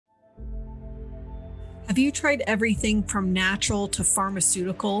Have you tried everything from natural to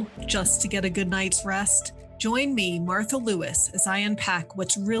pharmaceutical just to get a good night's rest? Join me, Martha Lewis, as I unpack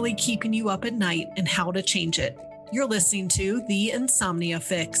what's really keeping you up at night and how to change it. You're listening to The Insomnia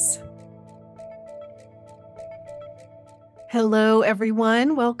Fix. Hello,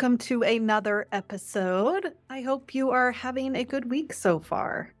 everyone. Welcome to another episode. I hope you are having a good week so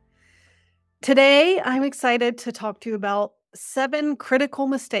far. Today, I'm excited to talk to you about 7 critical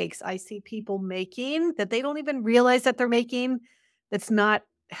mistakes I see people making that they don't even realize that they're making that's not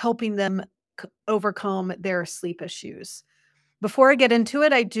helping them overcome their sleep issues. Before I get into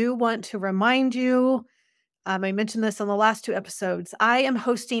it, I do want to remind you, I mentioned this on the last 2 episodes. I am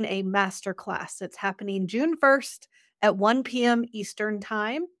hosting a masterclass. It's happening June 1st at 1 p.m. Eastern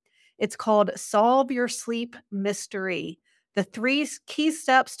Time. It's called Solve Your Sleep Mystery: The 3 Key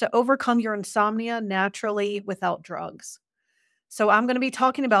Steps to Overcome Your Insomnia Naturally Without Drugs. So I'm going to be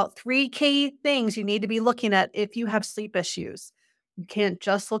talking about 3 key things you need to be looking at if you have sleep issues. You can't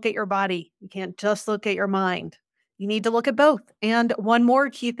just look at your body. You can't just look at your mind. You need to look at both. And one more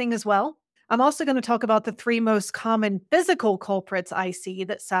key thing as well. I'm also going to talk about the 3 most common physical culprits I see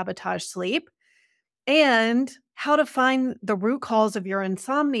that sabotage sleep and how to find the root cause of your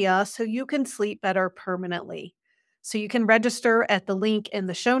insomnia so you can sleep better permanently. So you can register at the link in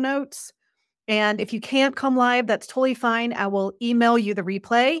the show notes. And if you can't come live, that's totally fine. I will email you the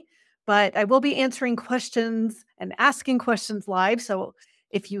replay, but I will be answering questions and asking questions live. So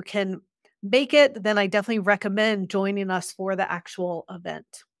if you can make it, then I definitely recommend joining us for the actual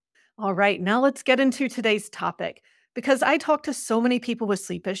event. All right, now let's get into today's topic, because I talk to so many people with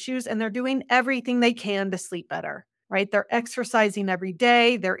sleep issues and they're doing everything they can to sleep better, right? They're exercising every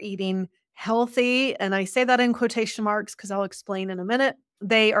day, they're eating healthy. And I say that in quotation marks because I'll explain in a minute.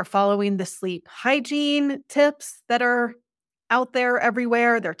 They are following the sleep hygiene tips that are out there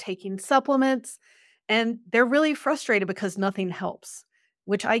everywhere. They're taking supplements and they're really frustrated because nothing helps,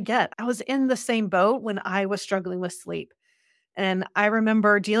 which I get. I was in the same boat when I was struggling with sleep. And I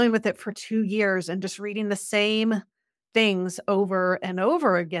remember dealing with it for 2 years and just reading the same things over and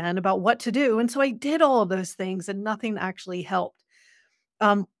over again about what to do. And so I did all of those things and nothing actually helped.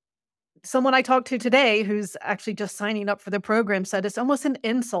 Um, Someone I talked to today who's actually just signing up for the program said it's almost an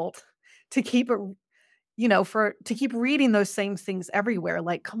insult to keep it, to keep reading those same things everywhere.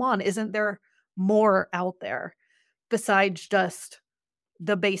 Like, come on, isn't there more out there besides just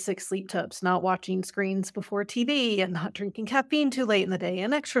the basic sleep tips, not watching screens before TV and not drinking caffeine too late in the day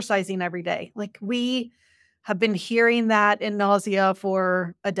and exercising every day? Like, we have been hearing that in nausea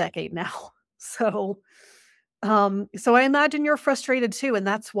for a decade now. So I imagine you're frustrated too. And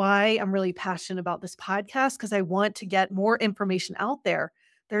that's why I'm really passionate about this podcast, because I want to get more information out there.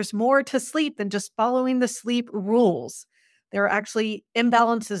 There's more to sleep than just following the sleep rules. There are actually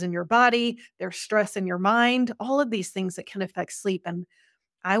imbalances in your body, there's stress in your mind, all of these things that can affect sleep. And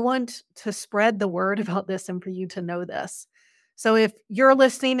I want to spread the word about this and for you to know this. So if you're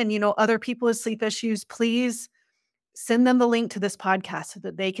listening and you know other people with sleep issues, please send them the link to this podcast so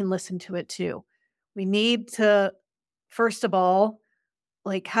that they can listen to it too. We need to, first of all,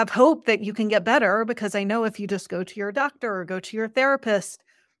 have hope that you can get better, because I know if you just go to your doctor or go to your therapist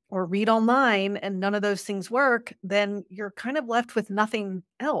or read online and none of those things work, then you're kind of left with nothing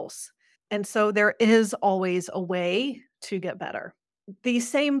else. And so there is always a way to get better. These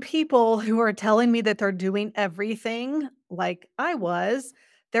same people who are telling me that they're doing everything like I was,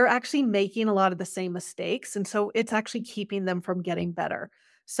 they're actually making a lot of the same mistakes. And so it's actually keeping them from getting better.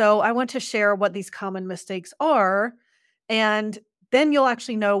 So I want to share what these common mistakes are, and then you'll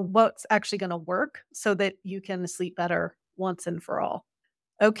actually know what's actually going to work so that you can sleep better once and for all.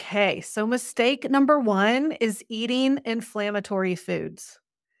 Okay, so mistake number 1 is eating inflammatory foods.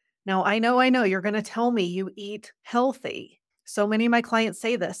 Now, I know you're going to tell me you eat healthy. So many of my clients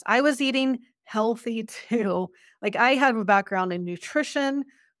say this. I was eating healthy too. Like, I had a background in nutrition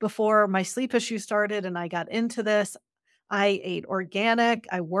before my sleep issue started and I got into this. I ate organic.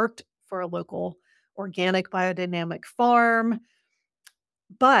 I worked for a local organic biodynamic farm,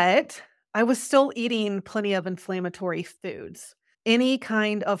 but I was still eating plenty of inflammatory foods. Any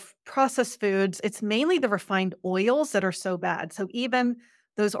kind of processed foods, it's mainly the refined oils that are so bad. So even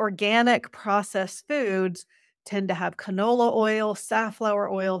those organic processed foods tend to have canola oil, safflower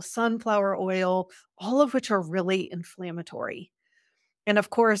oil, sunflower oil, all of which are really inflammatory. And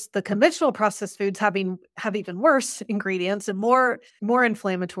of course, the conventional processed foods have even worse ingredients and more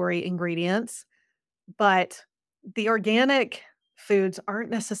inflammatory ingredients. But the organic foods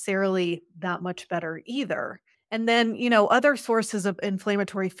aren't necessarily that much better either. And then, other sources of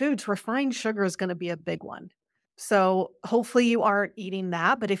inflammatory foods, refined sugar is going to be a big one. So hopefully you aren't eating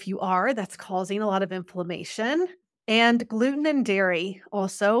that, but if you are, that's causing a lot of inflammation. And gluten and dairy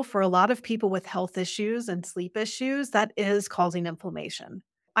also, for a lot of people with health issues and sleep issues, that is causing inflammation.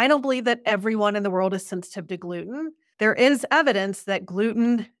 I don't believe that everyone in the world is sensitive to gluten. There is evidence that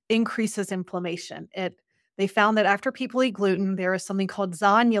gluten increases inflammation. They found that after people eat gluten, there is something called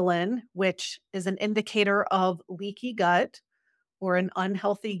zonulin, which is an indicator of leaky gut or an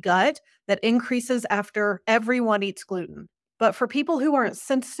unhealthy gut that increases after everyone eats gluten. But for people who aren't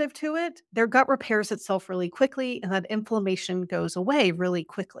sensitive to it, their gut repairs itself really quickly and that inflammation goes away really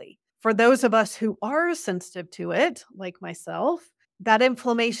quickly. For those of us who are sensitive to it, like myself, that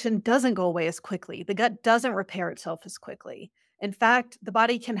inflammation doesn't go away as quickly. The gut doesn't repair itself as quickly. In fact, the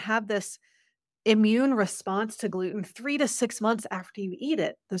body can have this immune response to gluten 3 to 6 months after you eat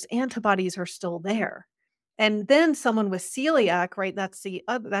it. Those antibodies are still there. And then someone with celiac, right? That's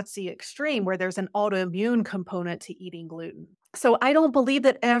the extreme where there's an autoimmune component to eating gluten. So I don't believe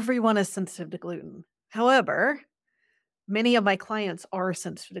that everyone is sensitive to gluten. However, many of my clients are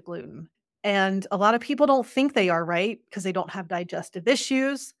sensitive to gluten. And a lot of people don't think they are, right? Because they don't have digestive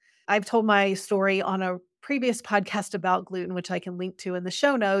issues. I've told my story on a previous podcast about gluten, which I can link to in the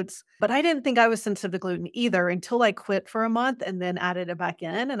show notes. But I didn't think I was sensitive to gluten either until I quit for a month and then added it back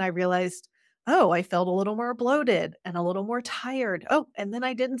in. And I realized, oh, I felt a little more bloated and a little more tired. Oh, and then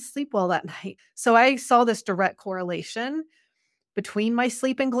I didn't sleep well that night. So I saw this direct correlation between my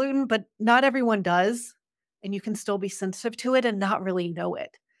sleep and gluten, but not everyone does. And you can still be sensitive to it and not really know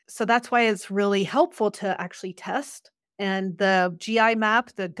it. So that's why it's really helpful to actually test. And the GI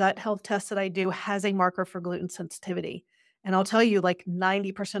map, the gut health test that I do, has a marker for gluten sensitivity. And I'll tell you, like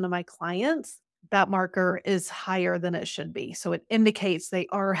 90% of my clients, that marker is higher than it should be. So it indicates they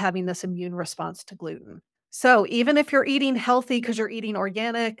are having this immune response to gluten. So even if you're eating healthy because you're eating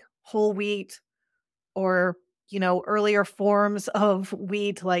organic, whole wheat, or earlier forms of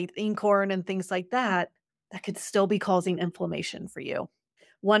wheat like incorn and things like that, that could still be causing inflammation for you.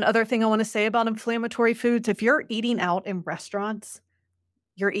 One other thing I want to say about inflammatory foods, if you're eating out in restaurants,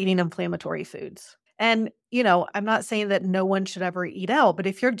 you're eating inflammatory foods. And, I'm not saying that no one should ever eat out, but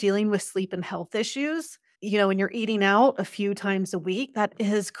if you're dealing with sleep and health issues, and you're eating out a few times a week, that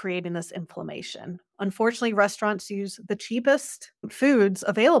is creating this inflammation. Unfortunately, restaurants use the cheapest foods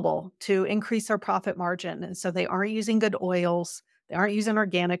available to increase their profit margin. And so they aren't using good oils, they aren't using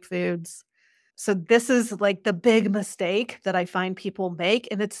organic foods. So this is like the big mistake that I find people make.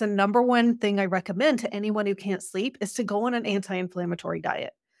 And it's the number one thing I recommend to anyone who can't sleep is to go on an anti-inflammatory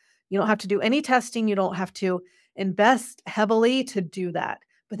diet. You don't have to do any testing. You don't have to invest heavily to do that,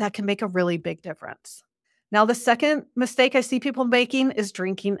 but that can make a really big difference. Now, the second mistake I see people making is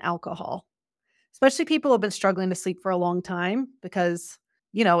drinking alcohol, especially people who have been struggling to sleep for a long time because,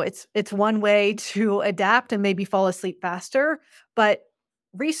 it's one way to adapt and maybe fall asleep faster. But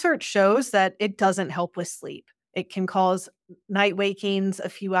research shows that it doesn't help with sleep. It can cause night wakings a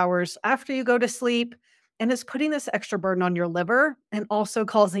few hours after you go to sleep. And it's putting this extra burden on your liver and also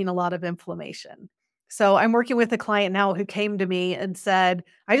causing a lot of inflammation. So I'm working with a client now who came to me and said,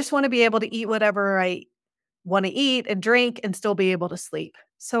 I just want to be able to eat whatever I want to eat and drink and still be able to sleep.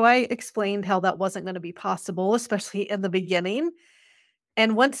 So I explained how that wasn't going to be possible, especially in the beginning.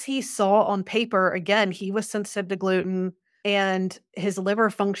 And once he saw on paper, again, he was sensitive to gluten and his liver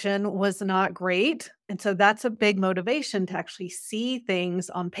function was not great. And so that's a big motivation to actually see things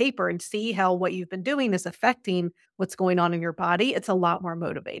on paper and see how what you've been doing is affecting what's going on in your body. It's a lot more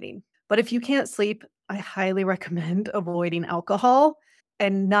motivating. But if you can't sleep, I highly recommend avoiding alcohol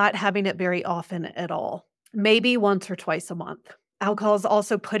and not having it very often at all. Maybe once or twice a month. Alcohol is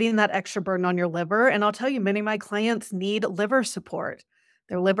also putting that extra burden on your liver. And I'll tell you, many of my clients need liver support.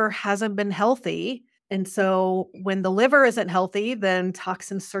 Their liver hasn't been healthy. And so when the liver isn't healthy, then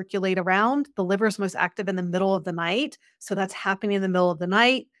toxins circulate around. The liver is most active in the middle of the night. So that's happening in the middle of the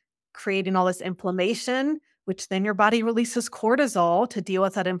night, creating all this inflammation, which then your body releases cortisol to deal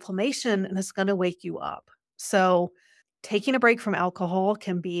with that inflammation, and it's going to wake you up. So taking a break from alcohol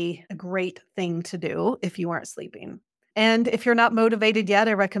can be a great thing to do if you aren't sleeping. And if you're not motivated yet,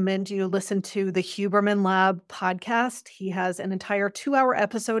 I recommend you listen to the Huberman Lab podcast. He has an entire 2-hour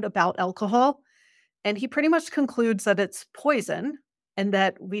episode about alcohol, and he pretty much concludes that it's poison and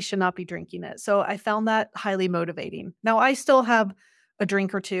that we should not be drinking it. So I found that highly motivating. Now, I still have a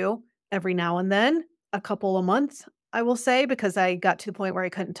drink or two every now and then, a couple of months, I will say, because I got to the point where I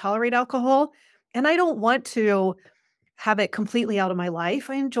couldn't tolerate alcohol. And I don't want to have it completely out of my life.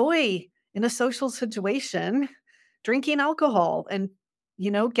 I enjoy, in a social situation, drinking alcohol and,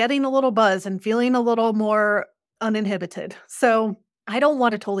 getting a little buzz and feeling a little more uninhibited. So I don't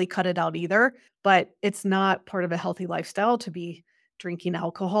want to totally cut it out either, but it's not part of a healthy lifestyle to be drinking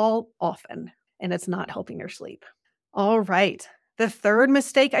alcohol often, and it's not helping your sleep. All right. The third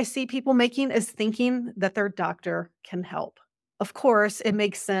mistake I see people making is thinking that their doctor can help. Of course, it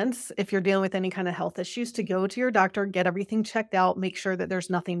makes sense if you're dealing with any kind of health issues to go to your doctor, get everything checked out, make sure that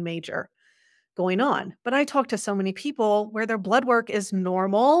there's nothing major going on. But I talk to so many people where their blood work is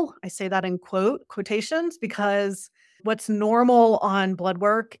normal. I say that in quotations because what's normal on blood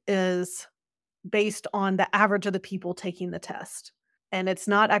work is based on the average of the people taking the test. And it's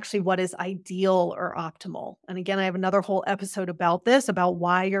not actually what is ideal or optimal. And again, I have another whole episode about this, about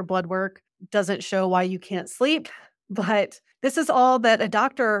why your blood work doesn't show why you can't sleep. But this is all that a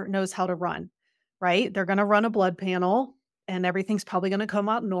doctor knows how to run, right? They're going to run a blood panel and everything's probably going to come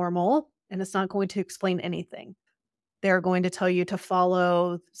out normal and it's not going to explain anything. They're going to tell you to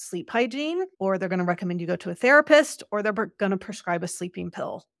follow sleep hygiene, or they're going to recommend you go to a therapist, or they're going to prescribe a sleeping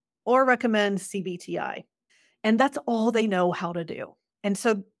pill or recommend CBTI. And that's all they know how to do. And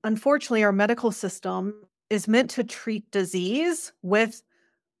so, unfortunately, our medical system is meant to treat disease with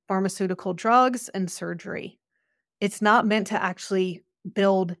pharmaceutical drugs and surgery. It's not meant to actually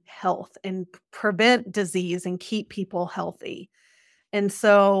build health and prevent disease and keep people healthy. And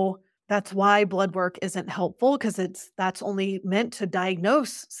so that's why blood work isn't helpful, because that's only meant to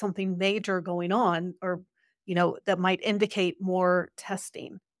diagnose something major going on, or that might indicate more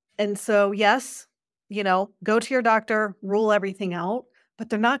testing. And so yes, go to your doctor, rule everything out, but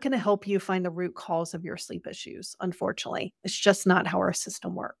they're not going to help you find the root cause of your sleep issues. Unfortunately, it's just not how our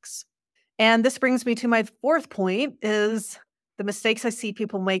system works. And this brings me to my fourth point is the mistakes I see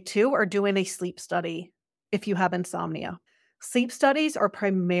people make too are doing a sleep study if you have insomnia. Sleep studies are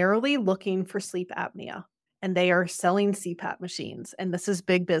primarily looking for sleep apnea, and they are selling CPAP machines, and this is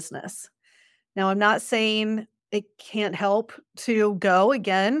big business. Now, I'm not saying it can't help to go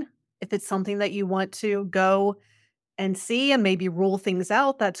again. If it's something that you want to go and see and maybe rule things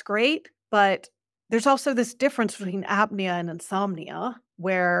out, that's great. But there's also this difference between apnea and insomnia,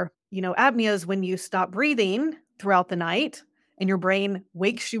 where, apnea is when you stop breathing throughout the night and your brain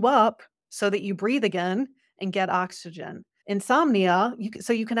wakes you up so that you breathe again and get oxygen. Insomnia,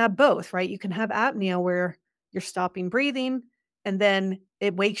 so you can have both, right? You can have apnea where you're stopping breathing and then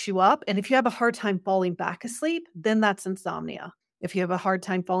it wakes you up. And if you have a hard time falling back asleep, then that's insomnia. If you have a hard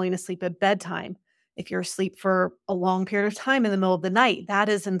time falling asleep at bedtime, if you're asleep for a long period of time in the middle of the night, that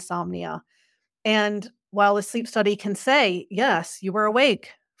is insomnia. And while a sleep study can say, yes, you were awake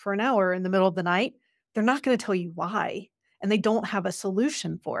for an hour in the middle of the night, they're not going to tell you why. And they don't have a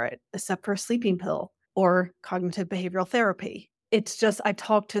solution for it except for a sleeping pill or cognitive behavioral therapy. It's just, I've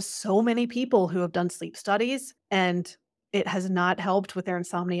talked to so many people who have done sleep studies and it has not helped with their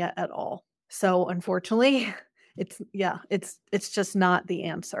insomnia at all. So unfortunately, it's just not the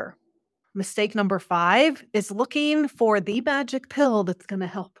answer. Mistake number 5 is looking for the magic pill that's going to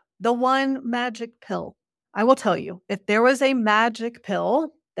help. The one magic pill. I will tell you, if there was a magic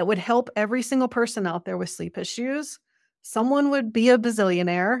pill that would help every single person out there with sleep issues, someone would be a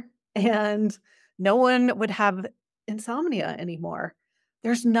bazillionaire and no one would have insomnia anymore.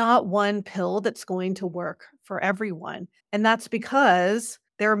 There's not one pill that's going to work for everyone. And that's because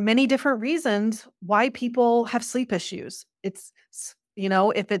there are many different reasons why people have sleep issues. It's,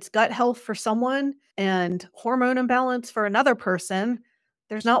 if it's gut health for someone and hormone imbalance for another person,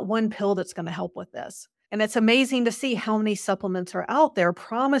 there's not one pill that's going to help with this. And it's amazing to see how many supplements are out there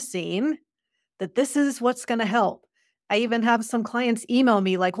promising that this is what's going to help. I even have some clients email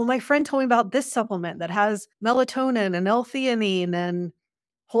me like, well, my friend told me about this supplement that has melatonin and L-theanine and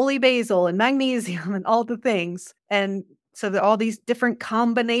holy basil and magnesium and all the things. And so there are all these different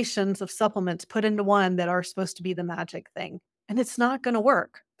combinations of supplements put into one that are supposed to be the magic thing. And it's not going to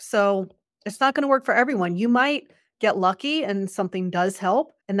work. So it's not going to work for everyone. You might get lucky and something does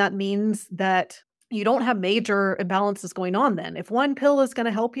help. And that means that you don't have major imbalances going on then. If one pill is going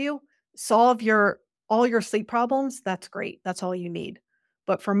to help you solve all your sleep problems, that's great. That's all you need.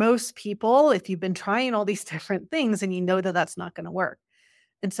 But for most people, if you've been trying all these different things and you know that that's not going to work.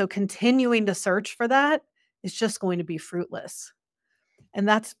 And so continuing to search for that is just going to be fruitless. And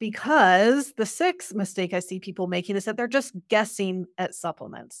that's because the 6th mistake I see people making is that they're just guessing at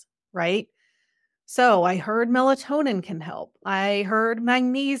supplements, right? So I heard melatonin can help. I heard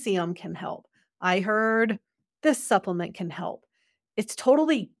magnesium can help. I heard this supplement can help. It's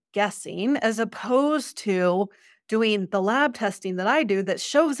totally guessing as opposed to doing the lab testing that I do that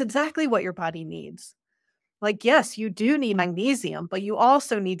shows exactly what your body needs. Like, yes, you do need magnesium, but you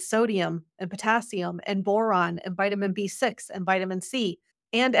also need sodium and potassium and boron and vitamin B6 and vitamin C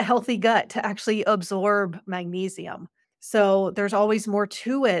and a healthy gut to actually absorb magnesium. So there's always more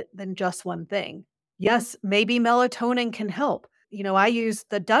to it than just one thing. Yes, maybe melatonin can help. I use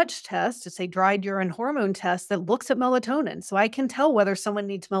the Dutch test. It's a dried urine hormone test that looks at melatonin. So I can tell whether someone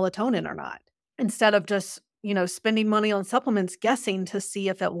needs melatonin or not instead of just, spending money on supplements guessing to see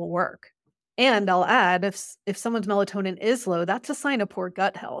if it will work. And I'll add, if someone's melatonin is low, that's a sign of poor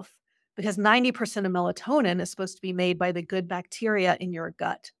gut health because 90% of melatonin is supposed to be made by the good bacteria in your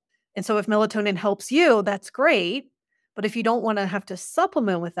gut. And so if melatonin helps you, that's great. But if you don't want to have to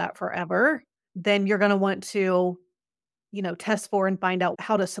supplement with that forever, then you're going to want to, test for and find out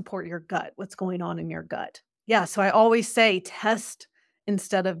how to support your gut, what's going on in your gut. Yeah. So I always say test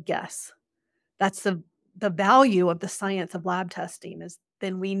instead of guess. That's the value of the science of lab testing is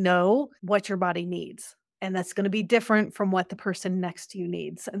then we know what your body needs. And that's going to be different from what the person next to you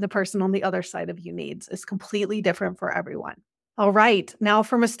needs. And the person on the other side of you needs is completely different for everyone. All right. Now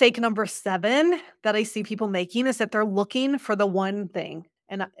for mistake number 7 that I see people making is that they're looking for the one thing.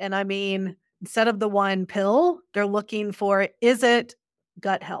 And I mean, instead of the one pill, they're looking for, is it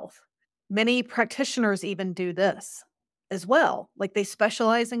gut health? Many practitioners even do this as well. Like they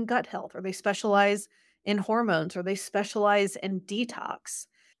specialize in gut health or they specialize in hormones or they specialize in detox.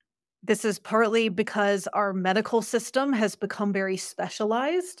 This is partly because our medical system has become very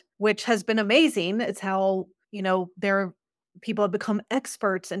specialized, which has been amazing. It's how, people have become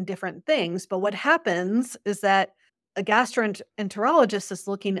experts in different things. But what happens is that a gastroenterologist is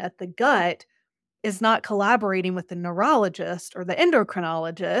looking at the gut is not collaborating with the neurologist or the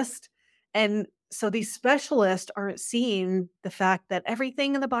endocrinologist. And so these specialists aren't seeing the fact that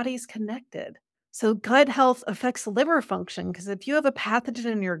everything in the body is connected. So gut health affects liver function because if you have a pathogen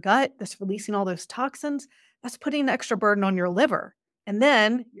in your gut that's releasing all those toxins, that's putting an extra burden on your liver. And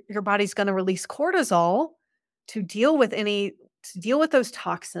then your body's going to release cortisol to deal with those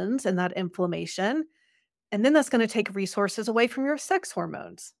toxins and that inflammation. And then that's going to take resources away from your sex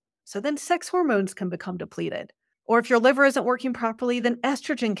hormones. So then sex hormones can become depleted. Or if your liver isn't working properly, then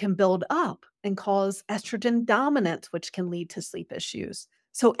estrogen can build up and cause estrogen dominance, which can lead to sleep issues.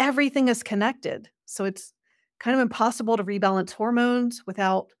 So everything is connected. So it's kind of impossible to rebalance hormones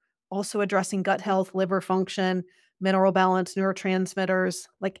without also addressing gut health, liver function, mineral balance, neurotransmitters,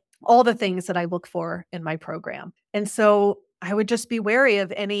 like all the things that I look for in my program. And so I would just be wary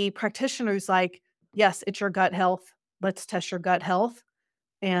of any practitioners like, yes, it's your gut health. Let's test your gut health.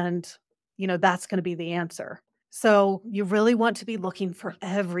 And, that's going to be the answer. So you really want to be looking for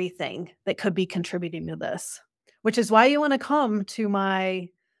everything that could be contributing to this, which is why you want to come to my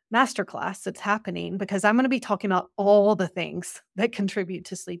masterclass that's happening, because I'm going to be talking about all the things that contribute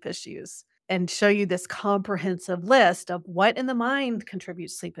to sleep issues and show you this comprehensive list of what in the mind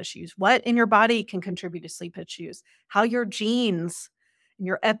contributes to sleep issues, what in your body can contribute to sleep issues, how your genes and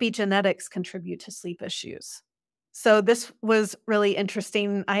your epigenetics contribute to sleep issues. So this was really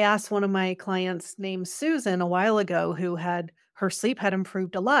interesting. I asked one of my clients named Susan a while ago who had her sleep had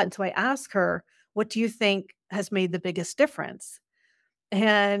improved a lot. And so I asked her, what do you think has made the biggest difference?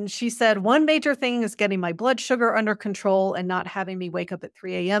 And she said, one major thing is getting my blood sugar under control and not having me wake up at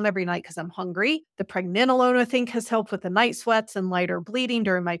 3 a.m. every night because I'm hungry. The pregnenolone, I think, has helped with the night sweats and lighter bleeding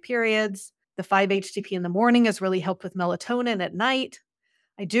during my periods. The 5-HTP in the morning has really helped with melatonin at night.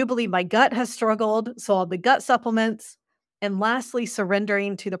 I do believe my gut has struggled, so all the gut supplements. And lastly,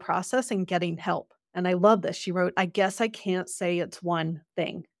 surrendering to the process and getting help. And I love this. She wrote, I guess I can't say it's one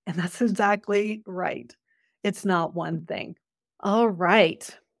thing. And that's exactly right. It's not one thing. All right.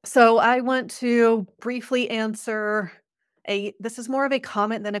 So I want to briefly answer this is more of a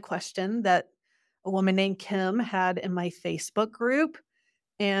comment than a question that a woman named Kim had in my Facebook group.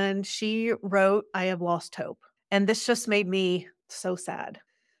 And she wrote, I have lost hope. And this just made me so sad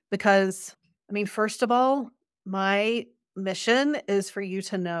because, first of all, my mission is for you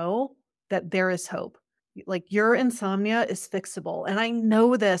to know that there is hope. Like your insomnia is fixable. And I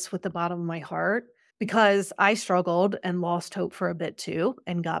know this with the bottom of my heart because I struggled and lost hope for a bit too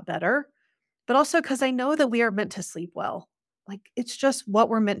and got better. But also because I know that we are meant to sleep well. Like it's just what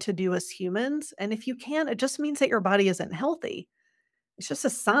we're meant to do as humans. And if you can't, it just means that your body isn't healthy. It's just a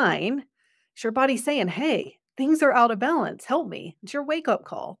sign. It's your body saying, hey, things are out of balance. Help me. It's your wake-up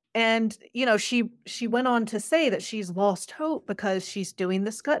call. And, she went on to say that she's lost hope because she's doing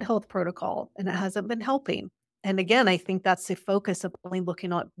this gut health protocol and it hasn't been helping. And again, I think that's the focus of only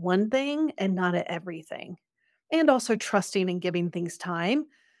looking at one thing and not at everything. And also trusting and giving things time.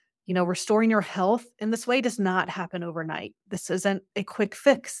 Restoring your health in this way does not happen overnight. This isn't a quick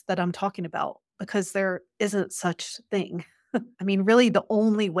fix that I'm talking about because there isn't such thing. Really the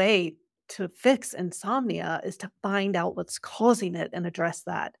only way to fix insomnia is to find out what's causing it and address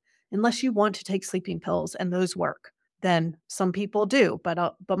that, unless you want to take sleeping pills and those work. than some people do.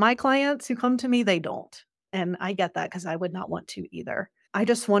 But my clients who come to me, they don't. And I get that because I would not want to either. I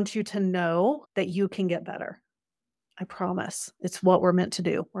just want you to know that you can get better. I promise. It's what we're meant to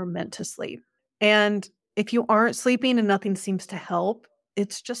do. We're meant to sleep. And if you aren't sleeping and nothing seems to help,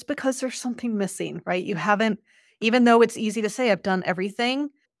 it's just because there's something missing, right? You haven't, even though it's easy to say I've done everything,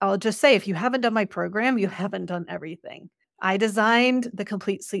 I'll just say if you haven't done my program, you haven't done everything. I designed the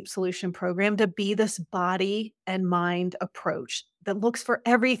Complete Sleep Solution program to be this body and mind approach that looks for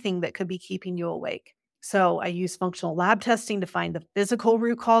everything that could be keeping you awake. So I use functional lab testing to find the physical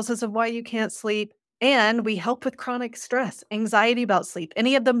root causes of why you can't sleep. And we help with chronic stress, anxiety about sleep,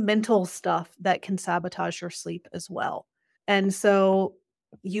 any of the mental stuff that can sabotage your sleep as well. And so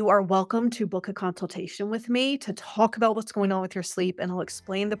you are welcome to book a consultation with me to talk about what's going on with your sleep, and I'll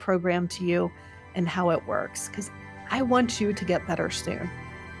explain the program to you and how it works, because I want you to get better soon.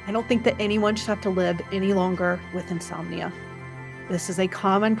 I don't think that anyone should have to live any longer with insomnia. This is a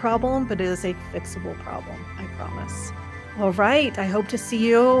common problem, but it is a fixable problem, I promise. All right, I hope to see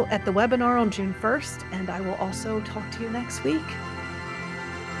you at the webinar on June 1st, and I will also talk to you next week.